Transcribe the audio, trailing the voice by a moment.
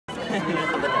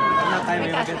Ano tayo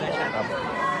may maganda siya?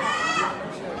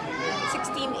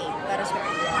 16-8 para sa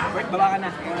akin. Wait, baba ka na.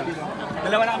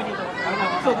 Dalawa na kami dito.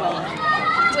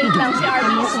 Wait lang, si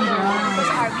Arby's.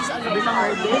 Kasi Arby's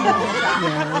already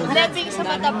ordered. Blending sa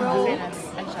mata, bro.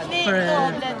 Hindi, ito,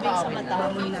 blending sa mata.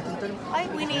 Ay,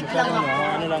 winate lang ako.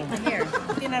 Here,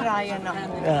 tinarayan ako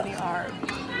ni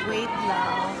Arby's. Wait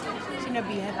lang.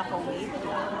 Sinabihan ako, wait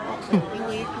lang.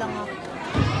 I-wait lang ako.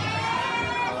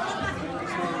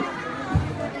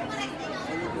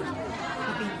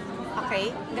 Okay,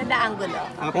 ganda angulo.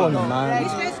 Ako naman.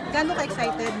 Miss Chris, gano'n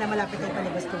ka-excited na malapit na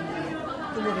palabas itong movie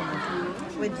mo?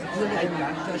 With Julie and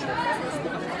Joshua?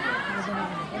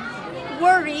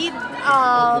 Worried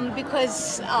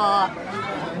because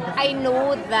I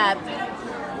know that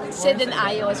Sid and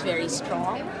Ayo is very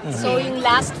strong. So yung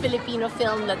last Filipino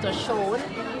film that was shown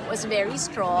was very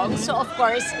strong. So of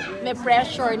course, may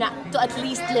pressure na to at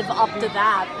least live up to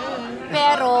that.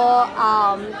 Pero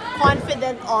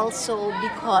confident also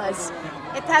because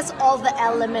it has all the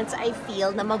elements I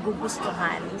feel na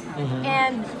magugustuhan.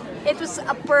 And it was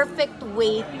a perfect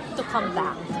way to come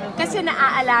back. Kasi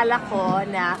naaalala ko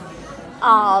na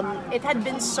it had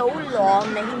been so long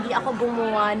na hindi ako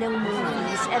gumawa ng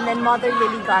movies, and then Mother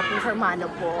Lily got me for Mano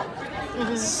po.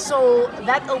 So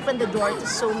that opened the door to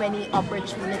so many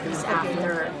opportunities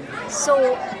after.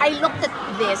 So I looked at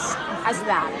this as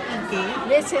that. Okay.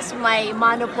 This is my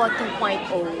Mano po 2.0.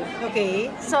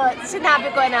 Okay. So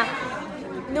sinabi ko na,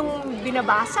 nung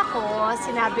binabasa ko,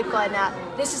 sinabi ko na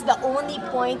this is the only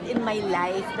point in my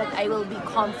life that I will be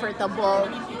comfortable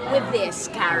with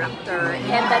this character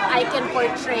and that I can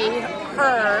portray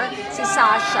her, si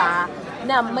Sasha,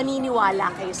 na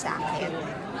maniniwala kayo sa akin.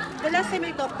 The last time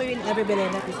I talked to you in Ever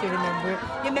Belena, if you remember,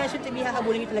 you mentioned to me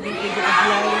hahabulin niyo talaga yung April of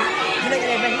July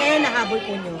 11. Ngayon nahabol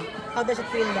po niyo. How does it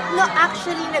feel now? No,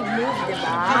 actually nag-move, di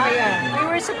ba? We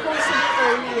were supposed to be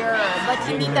earlier, but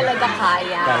hindi talaga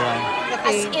kaya.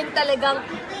 As in talagang,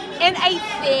 and I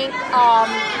think,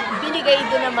 binigay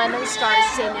din naman ng Star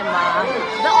Cinema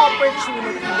the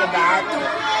opportunity, di ba?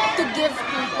 To give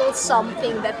people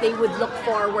something that they would look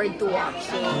forward to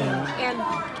watching. And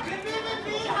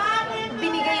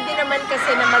binigay din naman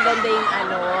kasi na maganda yung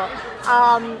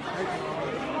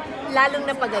lalong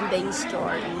napaganda yung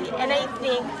story. And I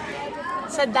think,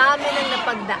 sa dami ng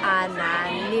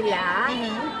napagdaanan nila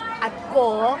at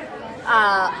ko,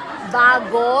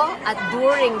 bago at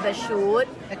during the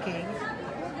shoot,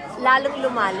 lalong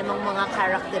lumalim ang mga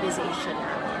characterization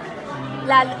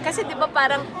namin. Kasi di ba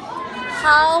parang,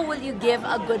 how will you give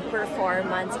a good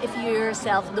performance if you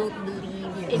yourself don't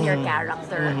believe in your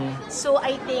character? So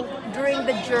I think during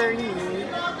the journey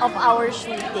of our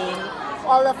shooting,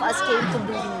 all of us came to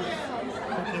believe.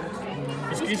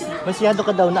 Masyado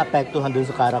ka daw na-apektuhan dun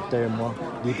sa character mo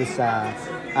dito sa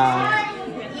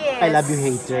I Love You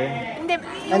Hater.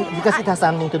 And because it has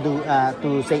something to do to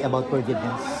say about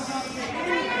forgiveness.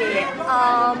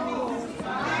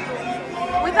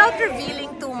 Without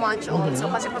revealing too much also,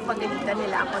 kasi papagalitan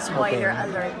nila ako, spoiler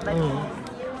alert, but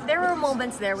there were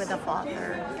moments there with a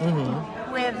father.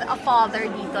 With a father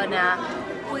dito na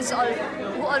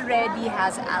who already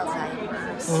has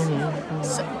Alzheimer's.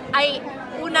 So,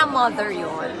 una mother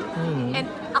yon. And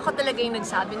ako talaga yung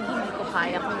nagsabing hindi ko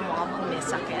kaya kung mom ang may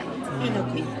sakit.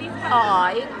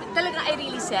 Talagang I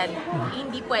really said,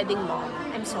 hindi pwedeng mom.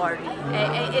 I'm sorry.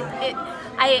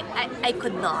 I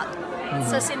could not.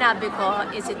 So sinabi ko,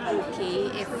 is it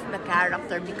okay if the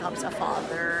character becomes a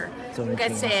father?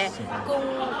 Kasi kung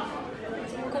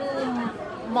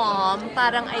mom,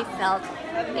 parang I felt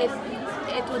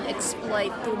it would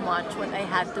exploit too much what I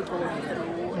had to go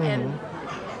through. And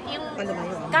yung,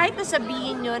 kahit na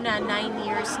sabihin nyo na 9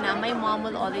 years na, my mom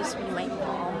will always be my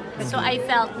mom. So I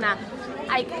felt na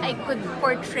I could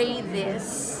portray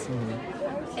this.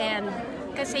 And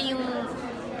kasi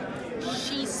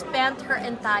she spent her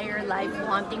entire life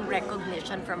wanting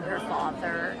recognition from her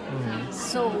father.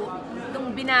 So,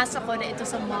 nung binasa ko na ito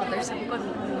sa mother, sabi ko,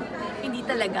 hindi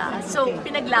talaga. So,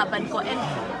 pinaglaban ko. And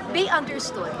they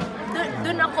understood.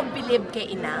 Doon ako bilib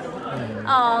kay Inang.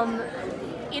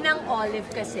 Inang Olive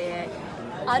kasi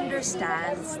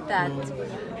understands that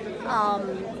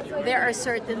there are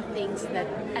certain things that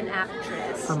an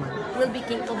actress will be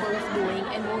capable of doing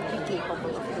and won't be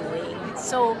capable of doing.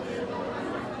 So,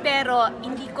 pero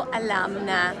hindi ko alam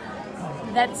na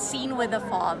that scene with the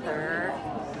father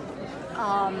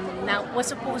was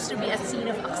supposed to be a scene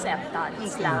of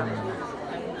acceptance lang.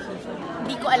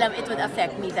 Hindi ko alam it would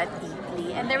affect me that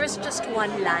deeply. And there was just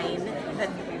one line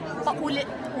that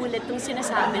paulit-ulit yung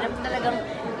sinasabi na talagang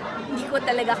hindi ko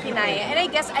talaga kinaya. And I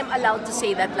guess I'm allowed to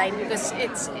say that line because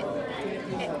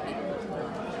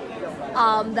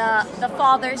the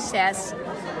father says,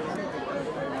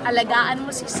 alagaan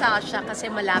mo si Sasha kasi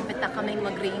malapit na kaming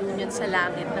mag-reunion sa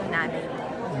langit ng nanay mo.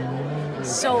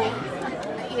 So,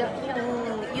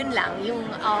 yun lang,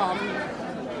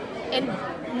 and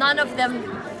none of them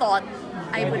thought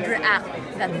I would react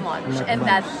that much and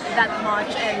that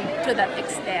much and to that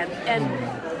extent. And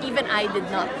even I did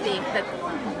not think that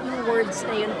yung words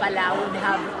na yun pala would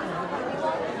have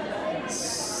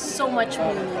so much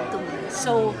meaning to me.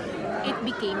 So, it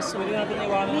became so real.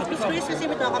 Miss Chris,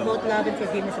 kasi we talk about love and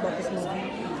forgiveness about this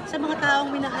movie. Sa mga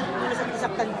taong minahal mo na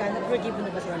saktan ka, nag-forgive mo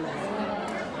na ba sila?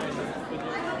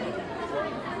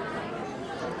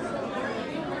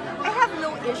 I have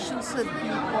no issues with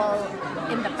people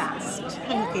in the past.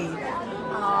 Okay.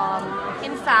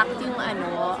 In fact, yung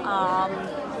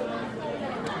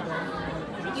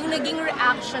naging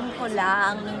reaction ko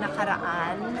lang nung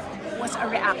nakaraan was a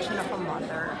reaction of a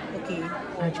mother. Okay.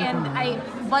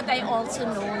 But I also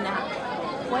know na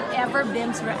whatever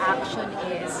Bim's reaction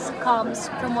is comes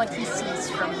from what he sees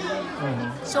from me.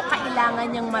 So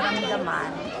kailangan niyang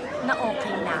maramdaman na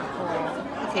okay na ako.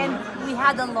 Okay. And we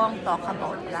had a long talk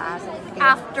about that.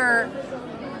 After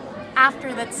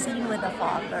that scene with the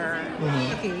father,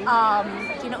 Okay.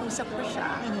 kinausap ko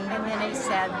siya. And then I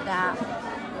said that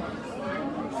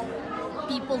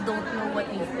people don't know what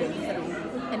we've been through.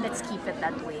 And let's keep it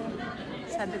that way.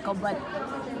 Sabi ko, but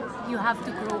you have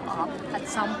to grow up at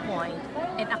some point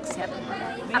and accept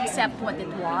what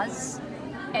it was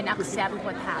and accept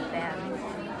what happened.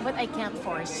 But I can't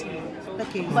force you.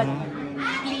 Okay. But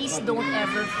please don't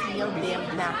ever feel, Bim,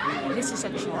 na this is a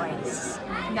choice.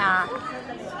 Na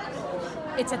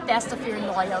it's a test of your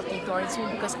loyalty towards me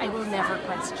because I will never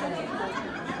question it.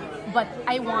 But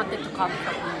I want it to come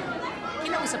from me.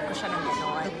 Kinausap ko siya ng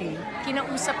gano'n. Okay.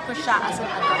 Kinausap ko siya as an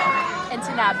adult. And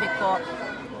sinabi ko,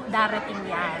 darating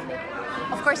yan.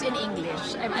 Of course, in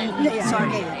English. I mean, Yeah,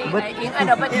 sorry. okay. But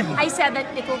I said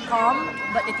that it will come,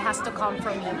 but it has to come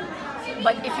from you.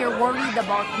 But if you're worried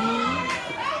about me,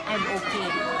 I'm okay.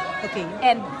 Okay.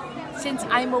 And since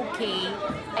I'm okay,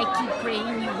 I keep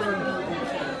praying you will be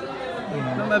okay.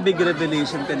 Ma'am, a big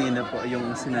revelation kanina po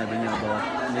yung sinabi niyo about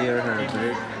Mayor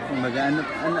Herbert. Kumbaga,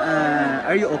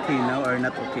 are you okay now or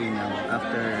not okay now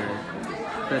after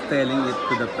telling it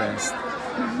to the press?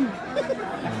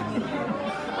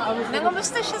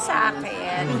 Nangamusta siya sa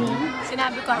akin.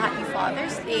 Sinabi ko, Happy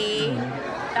Father's Day.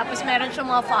 Tapos meron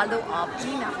siyang mga follow-up.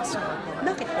 Hindi na ako sumagot.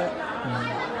 Bakit po?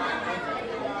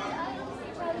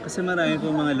 Kasi marami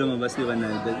po mga lumabas, di ba,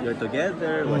 na you're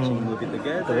together, watching a movie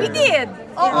together. We did!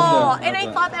 Oo! Opo, And I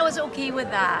opo. thought I was okay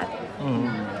with that.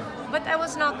 But I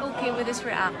was not okay with his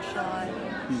reaction.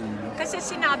 Kasi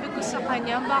sinabi ko sa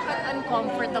kanya, bakit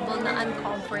uncomfortable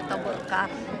ka?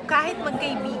 Kahit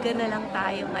magkaibigan na lang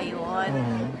tayo ngayon,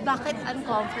 bakit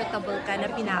uncomfortable ka na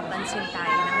pinapansin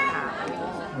tayo ng tao?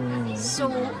 So,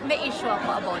 may issue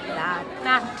ako about that.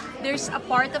 Na there's a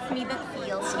part of me that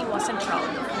feels he wasn't proud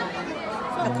of me.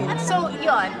 Okay. So,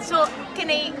 yun. So,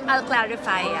 I'll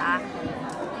clarify,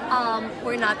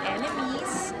 we're not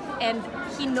enemies. And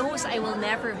he knows I will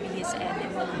never be his enemy.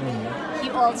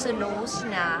 He also knows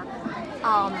na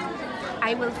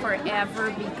I will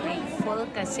forever be grateful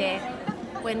kasi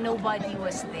when nobody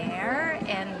was there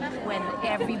and when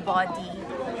everybody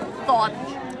thought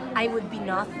I would be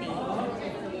nothing,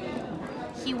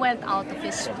 he went out of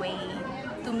his way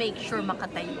to make sure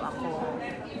makatayo ako.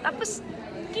 Tapos,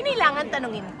 kinailangan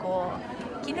tanungin ko,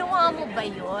 ginawa mo ba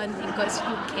yon because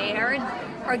you cared?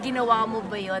 Or ginawa mo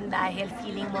ba yon dahil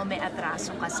feeling mo may atraso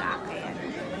ka sa akin?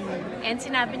 And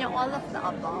sinabi niya all of the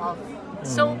above.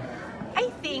 So,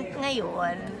 I think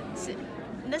ngayon,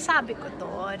 nasabi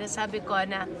ko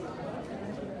na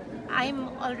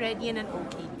I'm already in an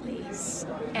okay place.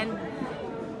 And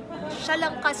siya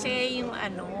lang kasi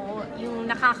yung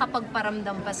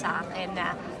nakakapagparamdam pa sa akin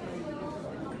na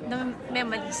may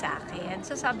mali sa akin.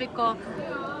 So sabi ko,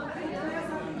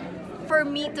 for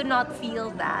me to not feel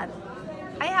that,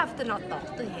 I have to not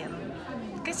talk to him.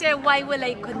 Kasi why will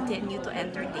I continue to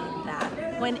entertain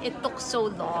that when it took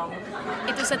so long?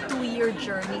 It was a 2-year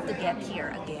journey to get here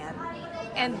again.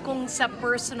 And kung sa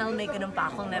personal may ganun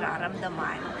pa akong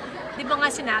nararamdaman, di ba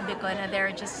nga sinabi ko na there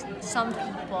are just some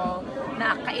people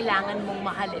na kailangan mong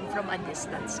mahalin from a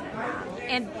distance na lang.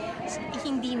 And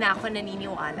hindi na ako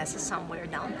naniniwala sa somewhere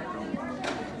down the road.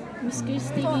 Miss Chris,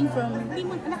 taking from,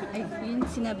 yun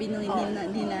sinabi ni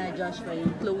na Joshua, yung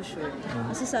closure.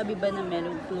 Masasabi ba na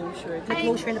merong closure? May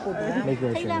closure na po ba? May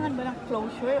version. Kailangan ba ng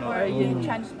closure or yung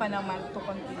chance pa naman to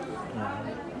continue?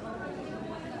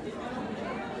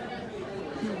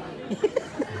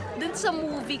 Dun sa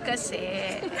movie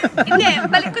kasi, hindi,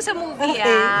 balik ko sa movie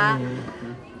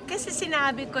Kasi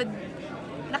sinabi ko,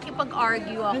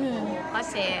 nakipag-argue ako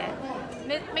kasi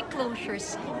may closure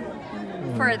scene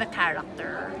for the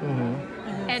character.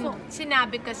 And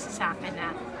sinabi kasi sa akin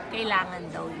na kailangan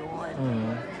daw yun.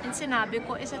 And sinabi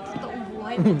ko, sa totoong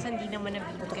buhay, minsan hindi naman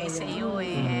nabibigay sa iyo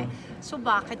eh. So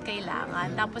bakit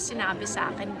kailangan? Tapos sinabi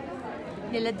sa akin,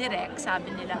 nila direct, sabi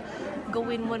nila,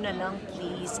 gawin mo na lang,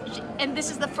 please. And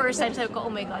this is the first time, sabi ko,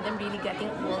 oh my God, I'm really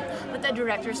getting old. But the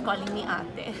director's calling me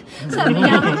ate. Sabi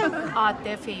niya,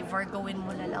 ate, favor, gawin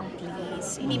mo na lang,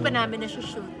 please. Hindi pa namin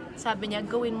na-shoot. Sabi niya,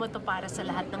 gawin mo to para sa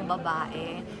lahat ng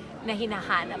babae na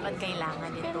hinahanap at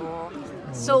kailangan nito.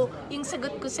 So, yung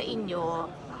sagot ko sa inyo,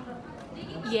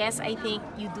 yes, I think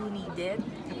you do need it,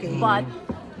 but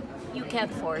you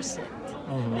can't force it.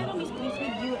 Pero Miss Chris,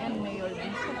 with you and Mayor,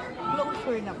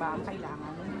 closure na ba ang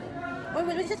kailangan? Or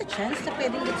well, is it a chance na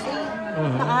pwedeng, let's say,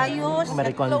 maayos?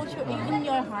 Closure in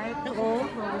your heart,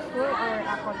 closure or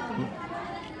a continuity?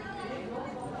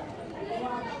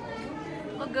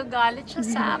 Magagalit siya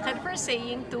sa akin for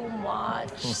saying too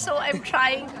much. So I'm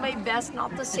trying my best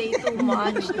not to say too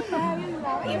much.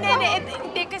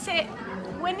 Hindi kasi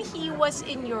when he was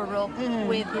in Europe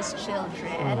with his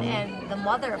children and the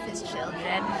mother of his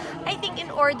children, I think in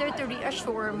order to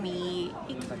reassure me,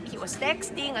 he was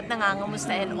texting at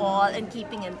nangangamusta and all and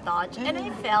keeping in touch. And I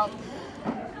felt,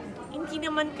 hindi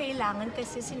naman kailangan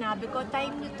kasi sinabi ko,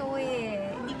 time nyo to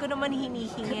eh. Hindi ko naman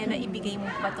hinihingi na ibigay mo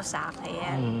pa to sa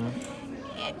akin.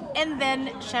 And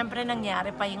then, syempre nangyari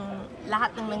pa yung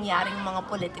lahat ng nangyaring mga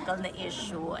political na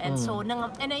issue. And so,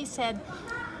 and I said,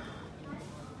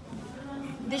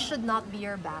 this should not be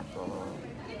your battle.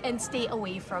 And stay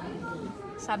away from me.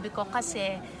 Sabi ko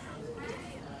kasi,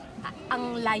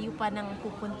 ang layo pa ng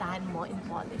pupuntahan mo in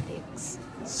politics.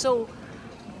 So,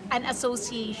 an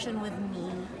association with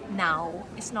me now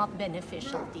is not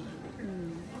beneficial to you.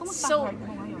 So,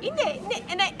 hindi.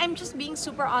 And I'm just being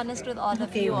super honest with all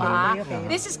of you.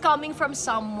 This is coming from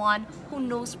someone who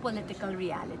knows political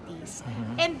realities.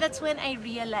 And that's when I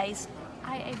realized,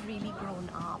 I've really grown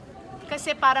up.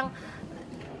 Kasi parang,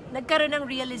 nagkaroon ng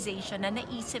realization na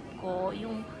naisip ko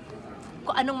yung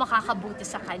kung anong makakabuti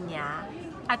sa kanya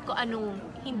at kung anong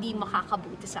hindi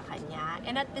makakabuti sa kanya.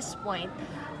 And at this point,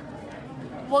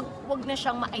 wag na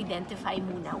siyang ma-identify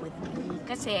muna with me.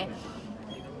 Kasi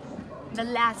the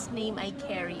last name I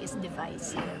carry is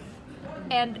divisive.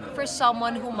 And for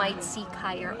someone who might seek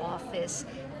higher office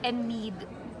and need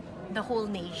the whole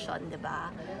nation,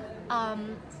 diba?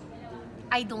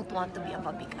 I don't want to be a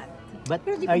pabigat. But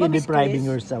are you depriving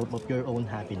yourself of your own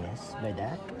happiness by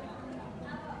that?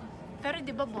 Pero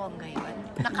di ba bongga yun?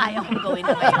 Nakaya kong gawin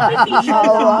na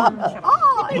ngayon.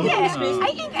 Yes.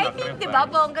 I think di ba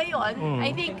bongga yun?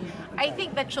 I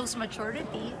think that shows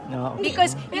maturity. No.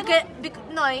 Because you can,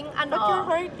 knowing ano. But you're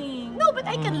hurting. No, but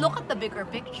I can look at the bigger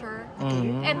picture.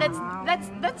 And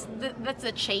that's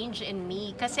the change in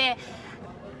me. Kasi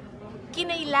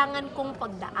kinailangan kong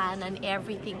pagdaanan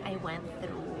everything I went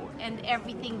through and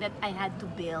everything that I had to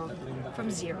build from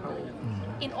zero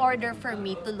in order for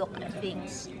me to look at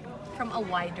things from a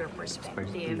wider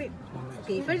perspective.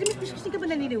 Okay, pero gusto ka ba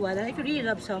naniniwala if you really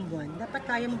love someone, dapat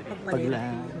kaya mong pagpalit?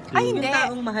 Ay, hindi. Yung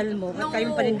taong mahal mo, at kaya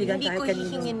mong panindigan kahit kanino. Hindi ko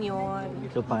hihingin yun.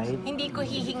 To fight? Hindi ko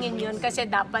hihingin yun kasi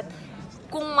dapat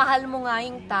kung mahal mo nga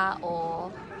yung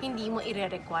tao, hindi mo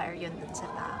i-require yun dun sa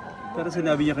tao. Pero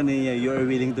sinabi niya kanina, you are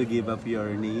willing to give up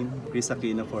your name, KRIS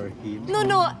Aquino, for him?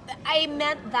 No. I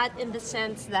meant that in the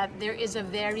sense that there is a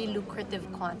very lucrative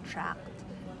contract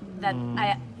that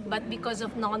but because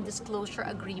of non-disclosure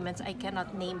agreements, I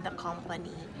cannot name the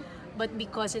company. But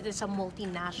because it is a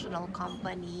multinational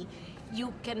company,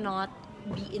 you cannot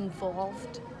be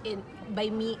involved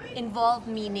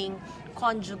involved meaning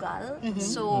conjugal.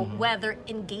 So whether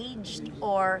engaged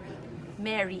or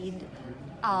married,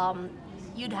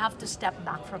 you'd have to step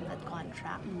back from that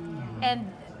contract.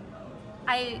 And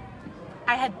I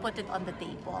had put it on the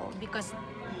table because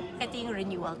ito yung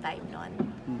renewal time nun.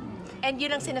 And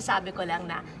yun ang sinasabi ko lang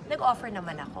na nag-offer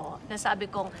naman ako. Nasabi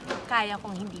kong kaya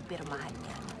kong hindi pirmahan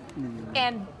yan.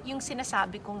 And yung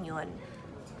sinasabi kong yun,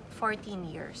 14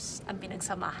 years ang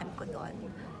pinagsamahan ko doon.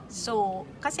 So,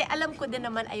 kasi alam ko din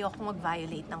naman ayoko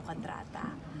mag-violate ng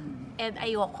kontrata. And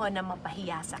ayoko na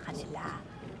mapahiya sa kanila.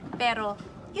 Pero,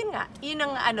 yun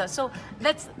ang ano. So,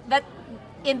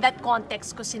 in that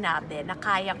context ko sinabi na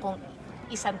kaya kong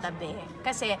isang tabi.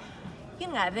 Kasi,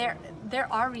 yun nga, there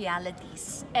are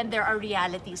realities. And there are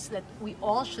realities that we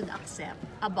all should accept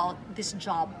about this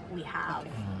job we have.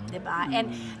 Diba?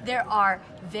 And there are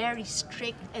very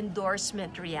strict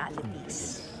endorsement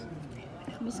realities.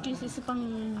 Miss Chris, isa pang...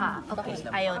 Okay.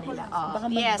 Ayaw nila. Baka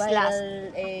Yes, mag-viral last.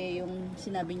 yung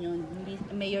sinabi nyo,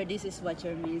 Mayor, this is what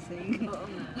you're missing.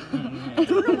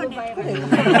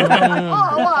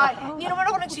 Hindi naman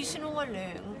ako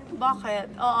nagsisinungaling. Bakit?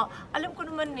 Alam ko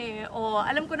naman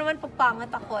alam ko naman pag pangat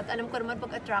ako at alam ko naman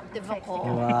pag attractive ako.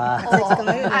 Wow. Sexy ka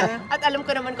ngayon, ha? At alam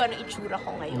ko naman kung ano itsura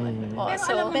ko ngayon. Pero So,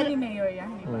 alam mo ni Mayor yan,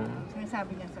 di ba?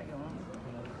 Sinasabi niya sa'yo.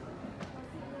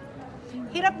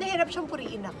 hirap na hirap siyang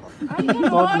puriin ako.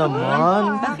 Huwag naman.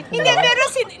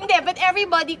 Hindi, but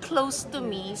everybody close to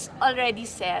me already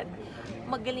said,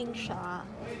 magaling siya.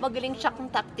 Magaling siya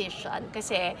kung tactician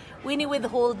kasi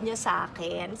wini-withhold niya sa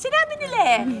akin. Sinabi nila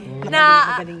na,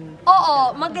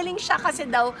 magaling siya kasi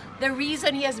daw the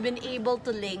reason he has been able to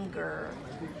linger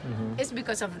is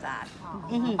because of that.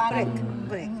 Correct.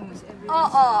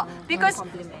 Because,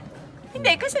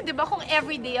 hindi, kasi di ba kung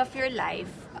every day of your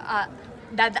life,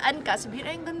 dadaan ka, sabihin,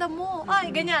 ay, ang ganda mo.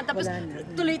 Ay, ganyan. Tapos,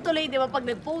 tuloy-tuloy, di ba, pag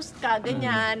nag-post ka,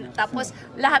 ganyan. Tapos,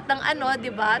 lahat ng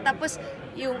di ba? Tapos,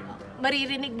 yung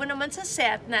maririnig mo naman sa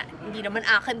set na hindi naman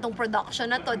akin tong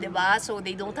production na to, di ba? So,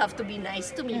 they don't have to be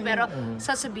nice to me. Pero,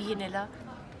 sasabihin nila,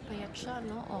 payat siya,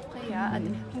 no? Okay, At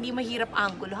hindi mahirap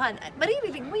angguluhan. At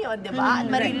maririnig mo yun, di ba? At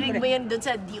maririnig mo yun dun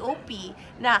sa DOP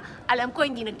na alam ko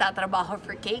hindi nagtatrabaho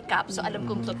for K-Cap. So, alam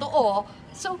kong totoo.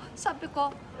 So, sabi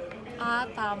ko,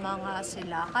 tama nga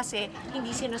sila kasi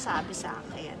hindi sinasabi sa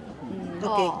akin.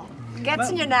 Okay. Gets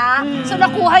nyo na? So,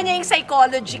 nakuha niya yung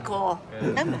psychology ko.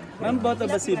 Ma'am, boto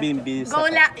ba si Bimby?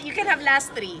 You can have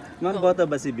last 3. Ma'am, boto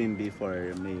ba si Bimby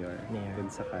for mayor? Kung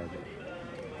sakali.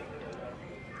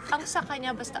 Ang sa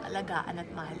kanya, basta alagaan at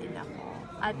mahalin ako.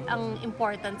 At ang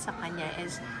important sa kanya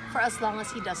is, for as long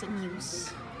as he doesn't use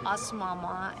us,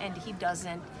 mama, and he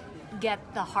doesn't get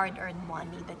the hard-earned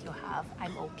money that you have,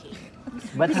 I'm okay.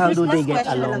 But how do they get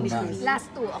Last question na lang, along Miss ba? Chris. Last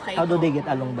 2, okay? How do they get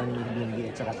along ba ni Bimby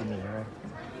at saka si Mayor?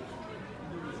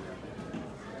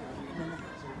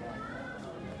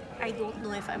 I don't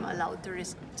know if I'm allowed to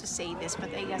say this, but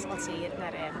I guess I'll say it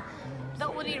na rin. The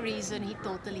only reason he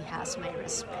totally has my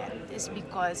respect is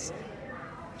because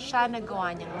siya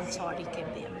nagawa niyang sorry kay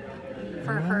Bim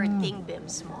for hurting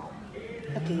Bim's mom.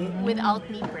 Okay. Without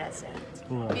me present.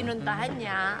 Pinuntahan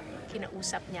niya,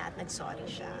 kinausap niya at nag-sorry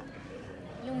siya.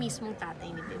 Yung mismong tatay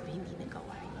ni Bim hindi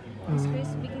nagawa yun.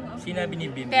 Sinabi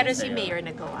ni Bimby Pero si sa'yo. Mayor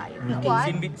nagawa yun.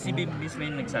 Si Bimby mismo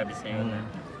yung nagsabi sa'yo na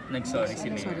nag-sorry si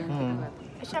Mayor.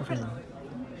 Siyempre,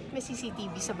 may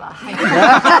CCTV sa bahay.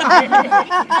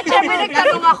 At syempre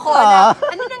nagtanong ako na,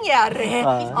 ano nangyari?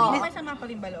 Hindi man sa mga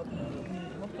palimbalo,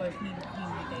 of course, hindi kayo.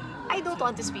 I don't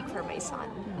want to speak for my son.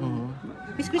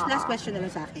 Miss Chris, last question na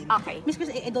lang sa akin. Okay. Miss Chris,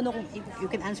 I don't know kung if you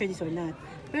can answer this or not.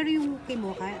 Pero yung kay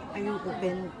Mocha, are you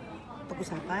open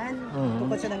pag-usapan?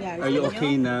 Tungkol sa nangyari Are you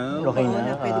okay now? Okay Oo,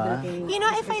 na? na pwede ba kayo? You know,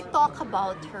 if I talk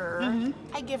about her,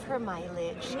 I give her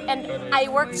mileage. And I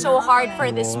worked so hard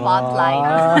for this spotlight.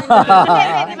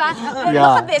 Hindi, diba?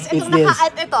 Look at this. It's Ito, this.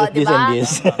 ito, It's this diba? and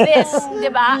this. This,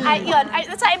 diba?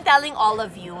 That's why I'm telling all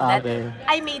of you that Okay.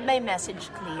 I made my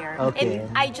message clear. Okay.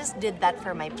 And I just did that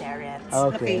for my parents.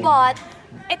 Okay. But,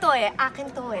 ito akin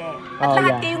to At Oh,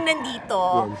 lahat yeah. kayong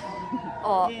nandito,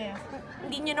 Yes.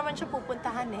 hindi nyo naman siya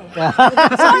pupuntahan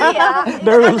Sorry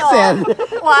The rule said.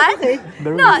 What? The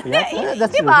rule, No, yeah.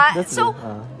 That's diba? true. That's So,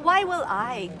 true. why will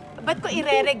I? Ba't ko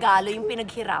ireregalo yung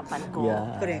pinaghirapan ko?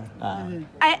 Yeah. Correct.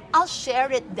 I'll share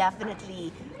it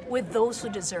definitely with those who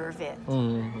deserve it.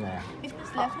 Yeah. Miss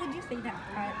Chris, last, would you say na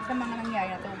sa mga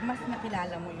nangyari na to, mas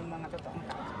nakilala mo yung mga totoong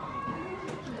tao sa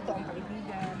Pilipinas? Totoong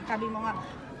kaibigan. Sabi mo nga,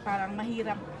 parang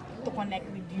mahirap to connect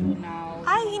with you now.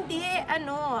 Ay, hindi.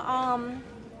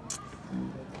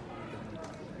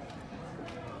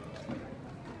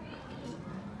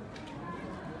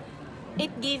 It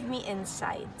gave me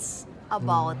insights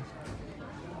about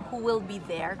who will be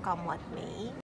there come what may.